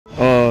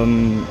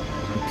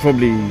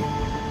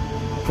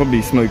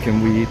Probably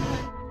smoking weed.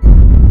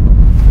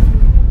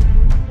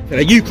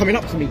 Are you coming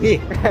up to me here?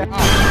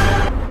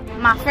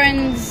 My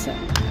friend's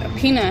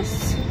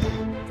penis.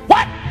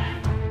 What?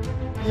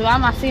 Why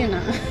am I saying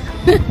that?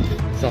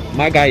 So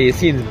my guy is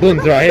seeing his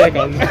buns right here,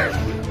 guys.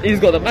 He's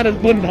got the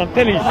maddest bun, I'm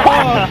telling you.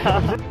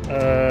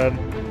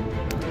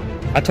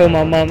 I told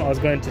my mum I was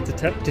going to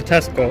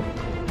Tesco,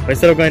 but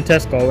instead of going to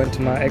Tesco, I went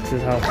to my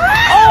ex's house.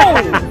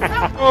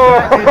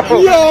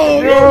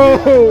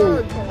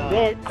 Yo!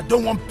 I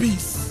don't want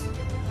peace.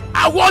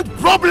 I want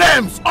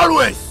problems,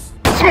 always!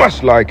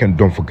 Smash like and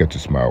don't forget to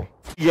smile.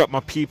 Yeah,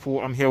 my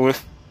people, I'm here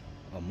with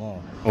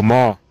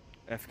Omar.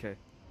 FK,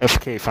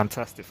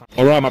 fantastic.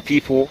 Alright, my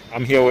people,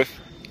 I'm here with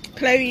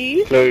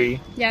Chloe.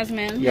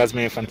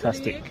 Yasmin,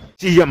 fantastic.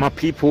 Yeah, my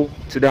people,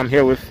 today I'm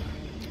here with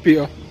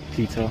Peter.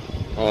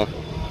 What?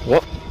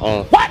 What?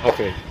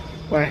 Okay.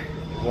 Why?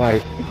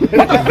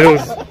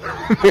 Bills.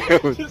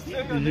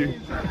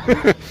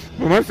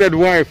 My man said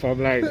wife, I'm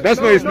like, that's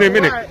not his name,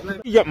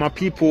 innit? Yeah, my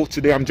people,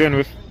 today I'm joined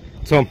with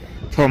Tom.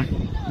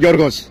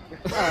 Yorgos.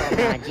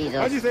 Oh, Jesus.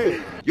 How do you say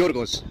it?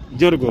 Yorgos.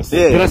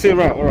 Yeah. Did I say it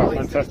right? Alright,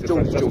 fantastic.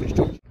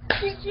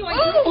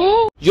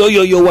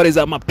 Yo, what is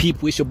up, my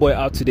people? It's your boy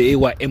out today,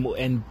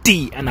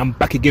 AYMOND, and I'm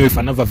back again with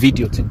another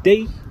video.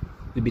 Today,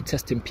 we'll be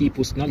testing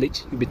people's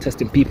knowledge, we'll be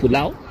testing people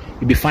out,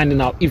 we'll be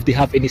finding out if they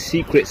have any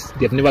secrets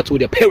they've never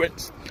told their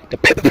parents. The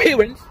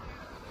parents.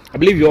 I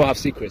believe you all have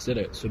secrets, don't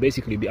you? So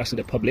basically, we'll be asking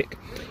the public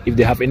if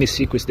they have any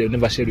secrets they've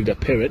never shared with their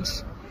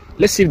parents.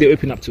 Let's see if they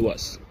open up to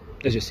us.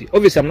 Let's just see.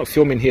 Obviously, I'm not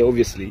filming here,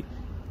 obviously.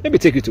 Let me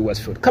take you to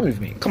Westfield. Come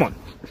with me. Come on.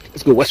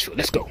 Let's go Westfield.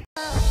 Let's go.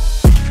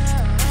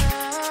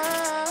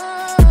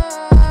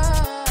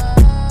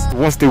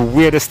 What's the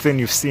weirdest thing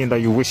you've seen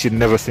that you wish you'd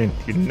never seen?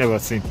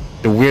 The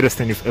weirdest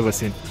thing you've ever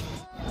seen?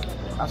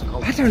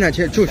 I don't know,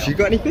 George, you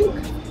got anything?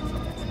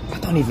 I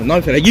don't even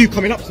know, fella. Are you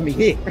coming up to me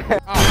here?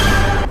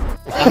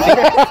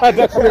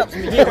 That's coming up to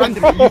me here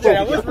randomly.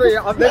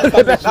 I've never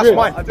done this. That's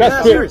mine.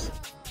 That's serious.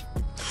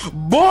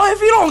 Boy,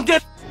 if you don't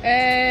get...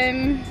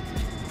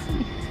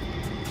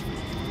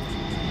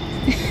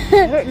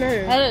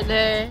 I don't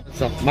know.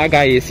 So my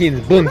guy is seeing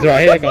his buns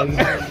right here, guys.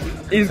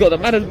 He's got the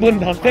maddest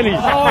bun, I'm telling you.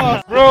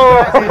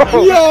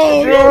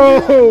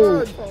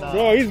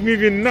 Bro, he's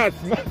moving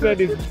nuts. Man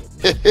said it.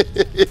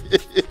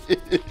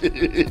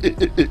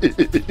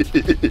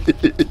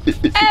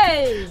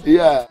 Hey!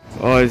 Yeah.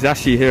 Oh, I was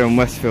actually here in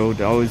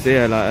Westfield. I was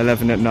here like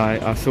 11 at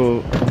night. I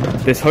saw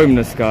this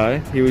homeless guy.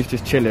 He was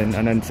just chilling,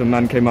 and then some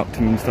man came up to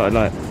him and started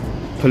like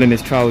pulling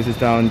his trousers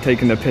down,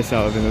 taking the piss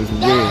out of him. It was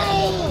weird.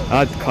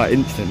 I'd cut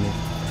instantly.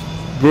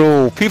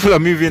 Bro, people are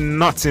moving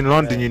nuts in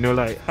London, you know,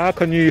 like, how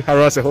can you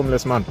harass a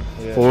homeless man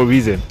for a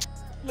reason?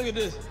 Look at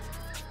this.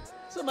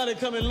 Somebody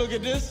come and look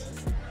at this.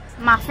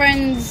 My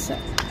friend's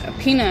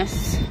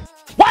penis.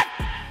 What?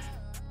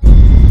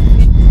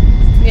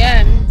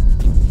 Yeah.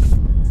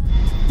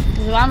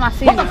 Why am I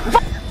saying that?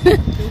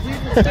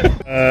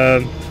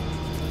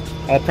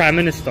 Our Prime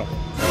Minister.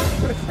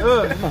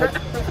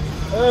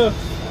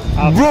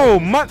 Bro,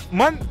 man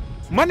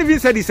even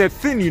said he said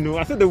thin, you know.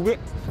 I said the way.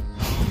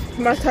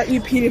 That's how you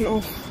peeling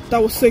off.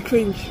 That was so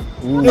cringe.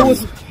 Ooh. It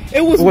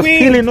was weird.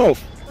 Peeling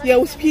off. Yeah,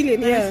 it was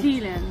peeling. Yeah. It's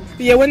healing.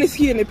 Yeah, when it's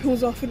healing, it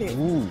peels off, innit?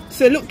 Ooh.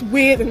 So it looked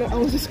weird, and I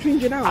was just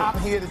cringing out.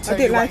 I'm here to tell I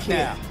didn't you like right it.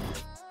 now.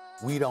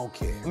 We don't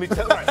care. Let me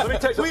tell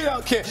you, we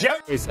don't care.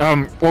 It's,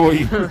 what were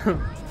you?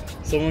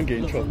 Someone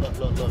getting chopped.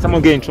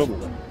 Someone getting in trouble.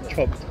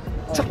 Chopped.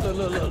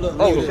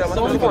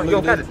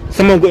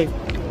 Someone going.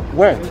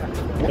 Where?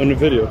 On the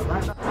video.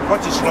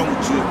 What is wrong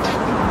with you?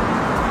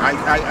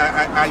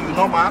 Are you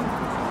normal?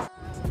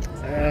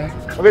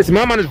 Okay, so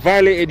my man has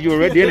violated you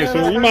already, innit?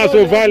 So you might as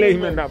well violate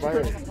him in that,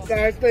 right? No,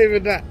 it's not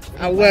even that.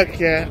 At work,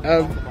 yeah,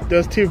 there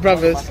was two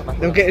brothers.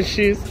 They were getting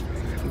shoes.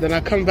 Then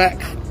I come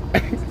back,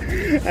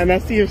 and I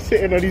see him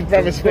sitting on his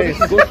brother's face.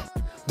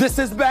 This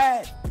is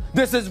bad.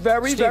 This is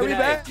very, very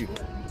bad. The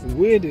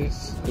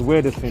weirdest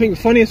thing. I think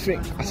funniest thing.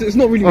 I said it's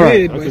not really Alright,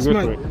 weird, but okay, it's go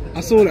mad. for it.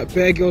 I saw like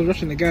bare girls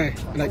rushing the guy,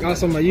 like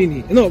outside my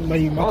uni. Not my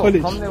uni, my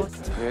college.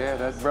 Yeah,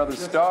 that brother's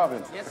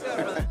starving.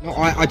 No,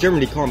 I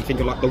generally can't think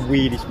of like the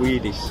weirdest.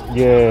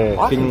 Yeah.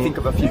 I can think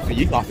of a few for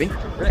you, I think.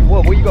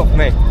 What you got for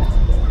me?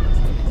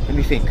 Let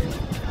me think.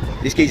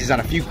 This geezer's had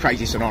a few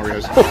crazy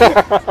scenarios. Nah,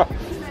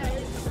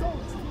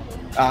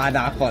 I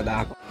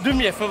can't. Do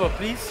me a favor,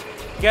 please.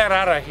 Get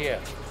out of here.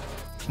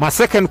 My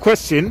second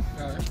question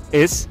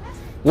is,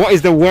 what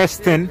is the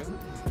worst thing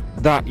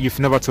that you've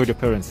never told your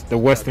parents? The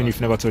worst thing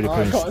you've never told your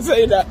parents? I can't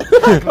say that.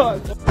 I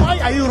can't. Why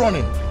are you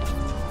running?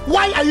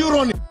 Why are you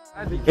running?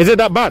 Is it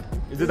that bad?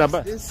 Is it that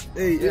bad?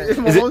 If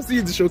my mom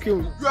sees the show,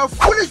 kill me. You're a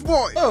foolish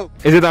boy.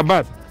 Is it that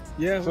bad?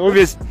 Yeah. So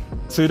obvious.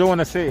 So you don't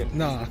want to say it?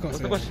 No, I can't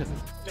say that.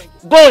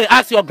 Go and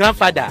ask your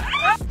grandfather.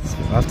 I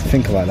have to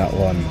think about that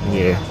one.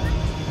 Yeah.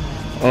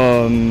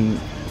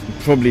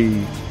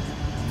 Probably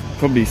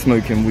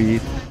smoking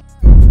weed.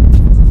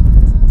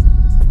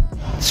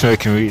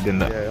 Smoking weed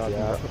and that.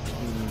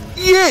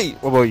 Yay!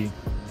 What about you?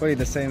 Probably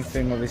the same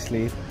thing,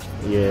 obviously.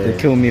 Yeah. They'd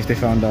kill me if they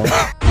found out.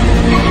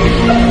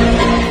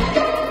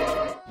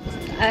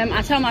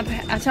 I tell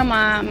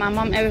my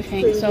mom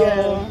everything,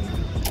 so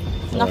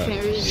nothing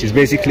really. She's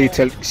basically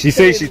she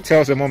says she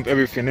tells her mom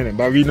everything, innit?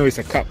 But we know it's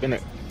a cup,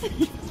 innit?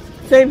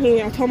 Same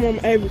here. I tell mom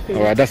everything.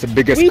 Alright, that's the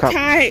biggest We cup.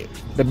 tight.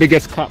 The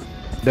biggest cup.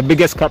 The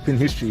biggest cup in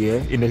history,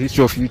 yeah? In the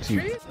history of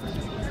YouTube.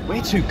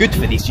 We're too good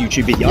for this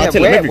YouTube video. Yeah, I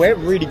tell him everything. We're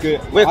really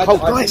good. We're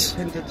cold I guys.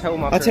 tend to tell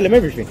my I tell him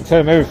everything. Tell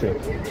him everything.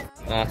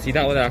 See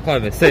that one there, I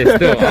can't even say it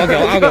still.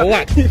 I'll get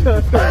whacked.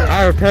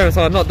 Our parents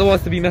are not the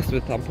ones to be messed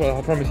with, I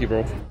promise you,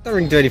 bro. I don't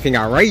really do anything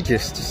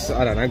outrageous. Just,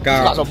 I don't know, go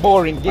out. That's a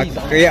boring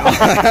geezer. Yeah,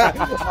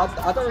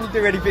 I don't really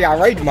do anything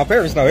outrageous. My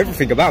parents know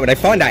everything about me. They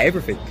find out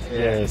everything.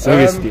 Yeah, so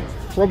risky.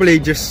 Probably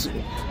just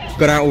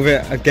gone out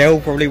with a girl.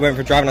 Probably went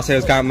for a drive and I said I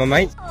was going with my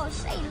mates. Oh,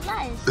 say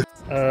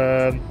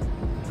lies.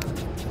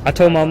 I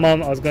told my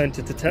mum I was going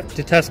to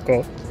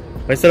Tesco,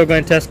 but instead of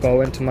going to Tesco, I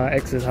went to my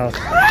ex's house.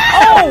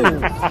 Oh!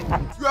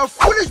 You are a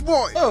foolish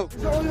boy! Oh!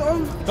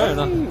 Fair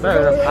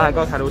enough. I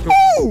got kind of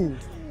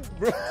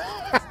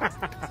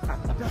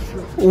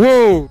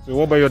Whoa! So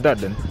what about your dad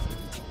then?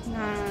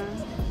 Nah.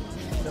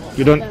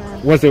 You don't,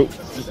 what's the...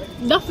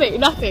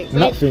 Nothing.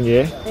 Nothing,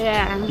 yeah?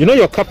 Yeah. You know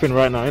you're cupping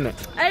right now, innit?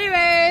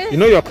 Anyway. You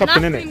know you're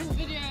cupping, innit?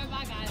 Video,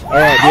 bye guys.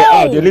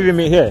 Alright, they're leaving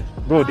me here.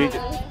 Bro,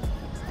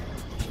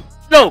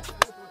 Look,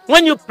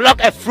 when you pluck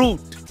a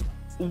fruit,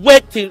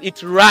 wait till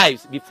it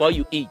ripes before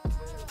you eat.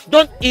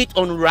 Don't eat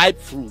unripe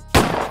fruit.